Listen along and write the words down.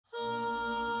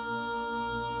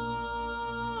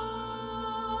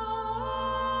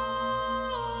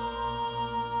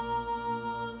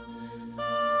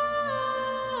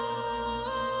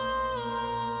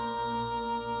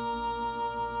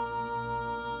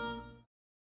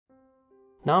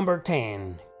Number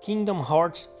 10. Kingdom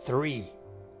Hearts 3.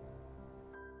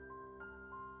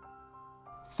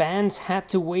 Fans had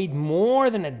to wait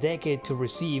more than a decade to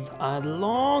receive, at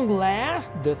long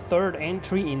last, the third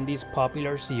entry in this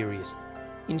popular series.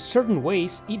 In certain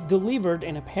ways, it delivered,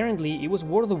 and apparently it was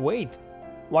worth the wait.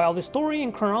 While the story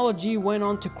and chronology went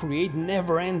on to create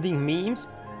never-ending memes,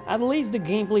 at least the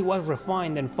gameplay was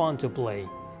refined and fun to play.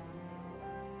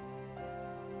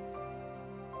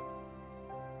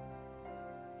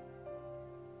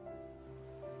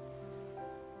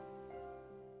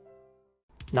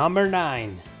 Number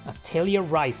 9. Atelier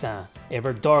Ryza,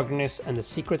 Ever Darkness and the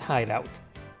Secret Hideout.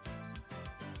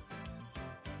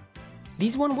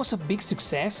 This one was a big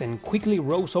success and quickly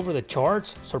rose over the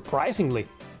charts, surprisingly.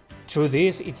 Through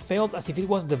this, it felt as if it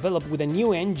was developed with a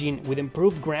new engine with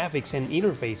improved graphics and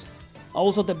interface.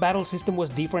 Also, the battle system was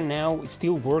different now, it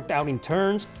still worked out in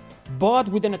turns, but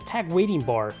with an attack waiting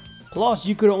bar. Plus,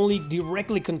 you could only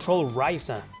directly control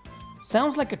Ryza.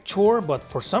 Sounds like a chore, but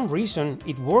for some reason,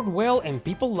 it worked well and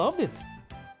people loved it.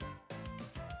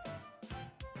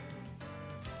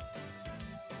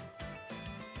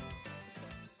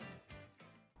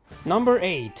 Number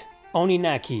 8.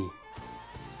 Oninaki.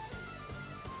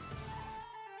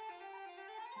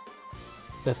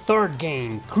 The third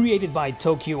game, created by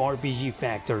Tokyo RPG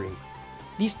Factory.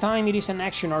 This time it is an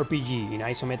action RPG in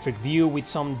isometric view with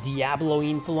some Diablo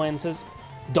influences.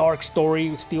 Dark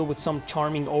story, still with some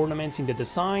charming ornaments in the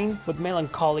design, but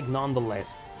melancholic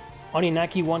nonetheless.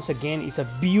 Oninaki once again is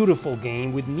a beautiful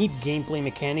game with neat gameplay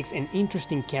mechanics and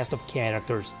interesting cast of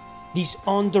characters. This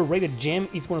underrated gem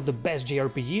is one of the best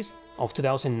JRPGs of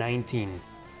 2019.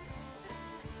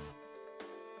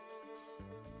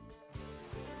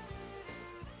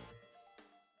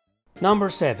 Number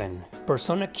 7.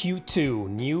 Persona Q2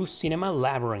 New Cinema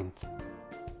Labyrinth.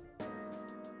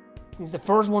 Since the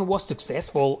first one was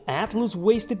successful, Atlus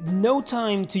wasted no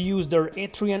time to use their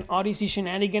Etrian Odyssey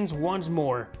shenanigans once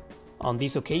more. On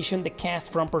this occasion, the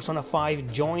cast from Persona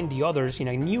 5 joined the others in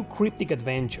a new cryptic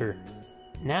adventure.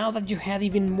 Now that you had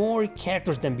even more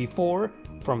characters than before,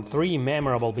 from 3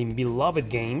 memorable and beloved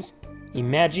games,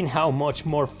 imagine how much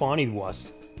more fun it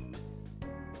was.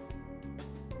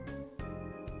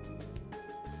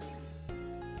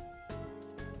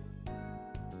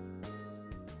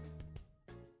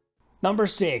 Number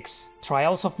 6.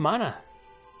 Trials of Mana.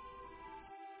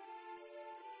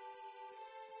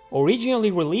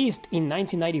 Originally released in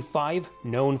 1995,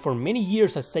 known for many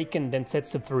years as Seiken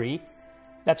Densetsu 3,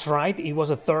 that's right, it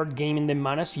was a third game in the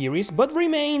Mana series, but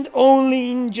remained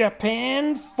only in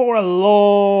Japan for a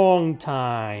long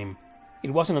time.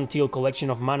 It wasn't until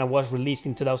Collection of Mana was released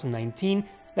in 2019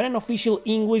 that an official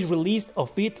English release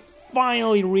of it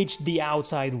finally reached the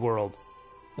outside world.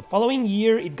 The following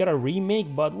year it got a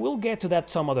remake, but we'll get to that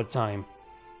some other time.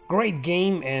 Great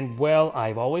game and, well,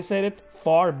 I've always said it,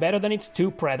 far better than its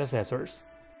 2 predecessors.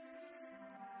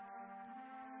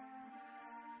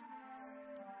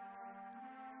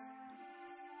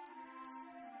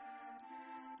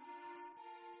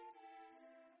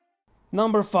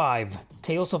 Number 5.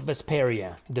 Tales of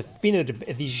Vesperia Definitive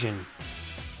Edition.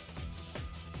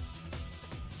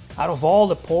 Out of all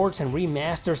the ports and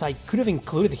remasters I could have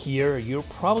included here, you're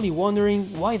probably wondering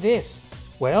why this?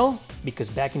 Well, because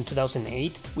back in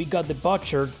 2008 we got the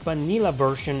butchered vanilla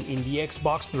version in the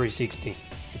Xbox 360.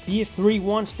 The PS3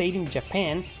 one stayed in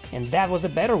Japan, and that was the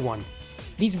better one.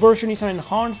 This version is an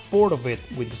enhanced port of it,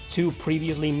 with its 2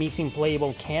 previously missing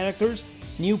playable characters,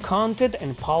 new content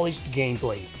and polished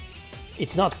gameplay.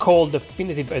 It's not called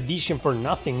Definitive Edition for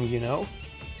nothing, you know?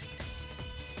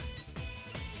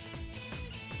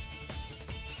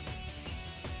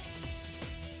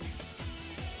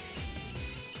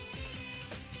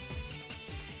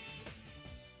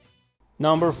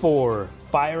 Number 4.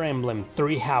 Fire Emblem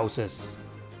 3 Houses.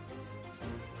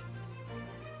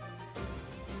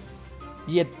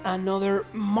 Yet another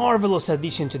marvelous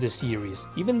addition to the series,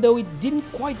 even though it didn't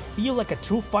quite feel like a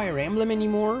true Fire Emblem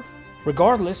anymore.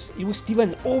 Regardless, it was still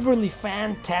an overly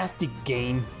fantastic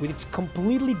game with its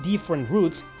completely different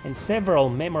roots and several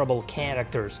memorable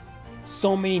characters.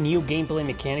 So many new gameplay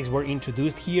mechanics were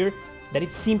introduced here that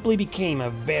it simply became a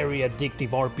very addictive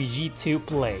RPG to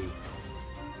play.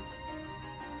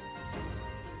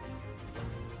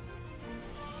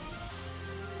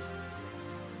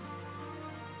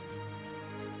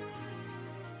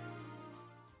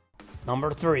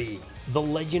 Number 3. The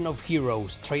Legend of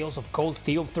Heroes Trails of Cold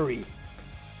Steel 3.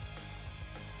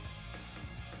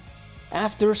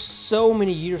 After so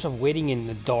many years of waiting in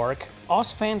the dark,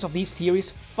 us fans of this series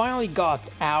finally got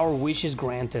our wishes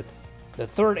granted. The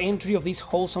third entry of this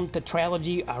wholesome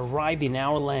tetralogy arrived in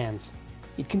our lands.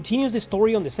 It continues the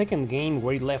story on the second game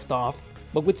where it left off,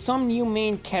 but with some new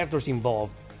main characters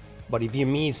involved. But if you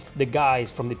missed the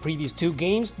guys from the previous 2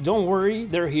 games, don't worry,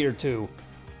 they're here too.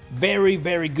 Very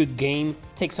good game,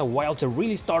 takes a while to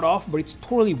really start off, but it's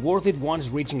totally worth it once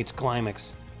reaching its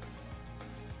climax.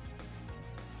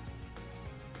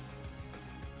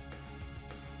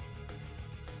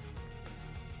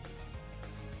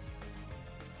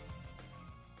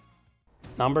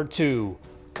 Number 2.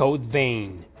 Code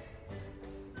Vein.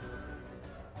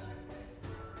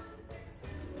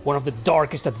 One of the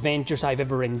darkest adventures I've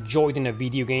ever enjoyed in a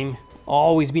video game.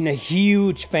 Always been a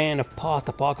huge fan of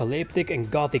post-apocalyptic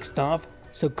and gothic stuff,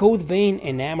 so Code Vein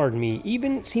enamored me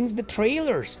even since the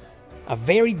trailers. A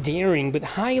very daring but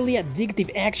highly addictive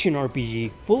action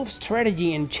RPG, full of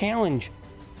strategy and challenge.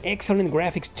 Excellent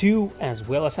graphics too, as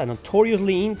well as a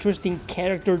notoriously interesting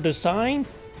character design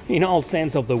in all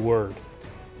sense of the word.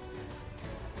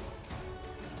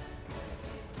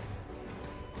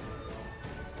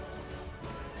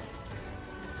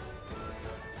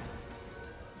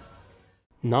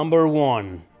 Number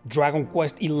 1. Dragon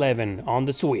Quest XI on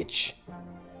the Switch.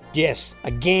 Yes,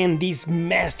 again this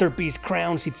masterpiece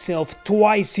crowns itself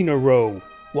twice in a row.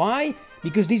 Why?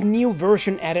 Because this new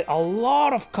version added a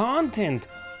lot of content.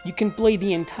 You can play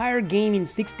the entire game in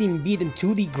 16-bit and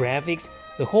 2D graphics,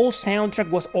 the whole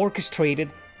soundtrack was orchestrated,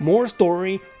 more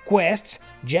story, quests,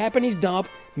 Japanese dub,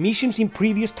 missions in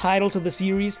previous titles of the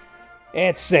series,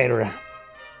 etc.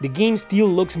 The game still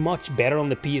looks much better on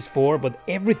the PS4, but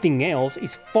everything else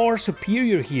is far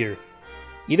superior here.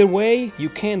 Either way, you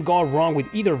can't go wrong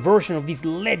with either version of this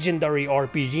legendary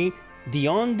RPG, the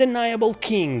undeniable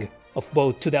king of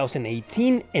both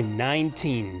 2018 and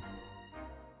 19.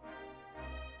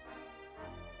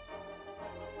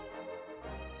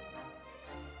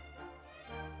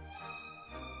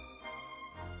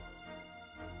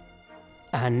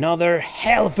 Another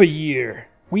hell of a year!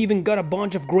 We even got a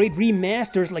bunch of great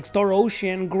remasters like Star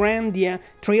Ocean, Grandia,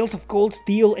 Trails of Cold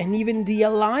Steel, and even The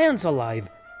Alliance alive.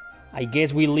 I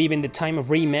guess we live in the time of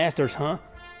remasters, huh?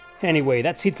 Anyway,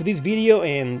 that's it for this video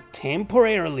and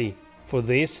temporarily for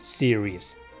this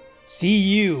series. See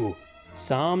you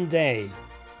someday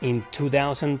in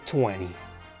 2020.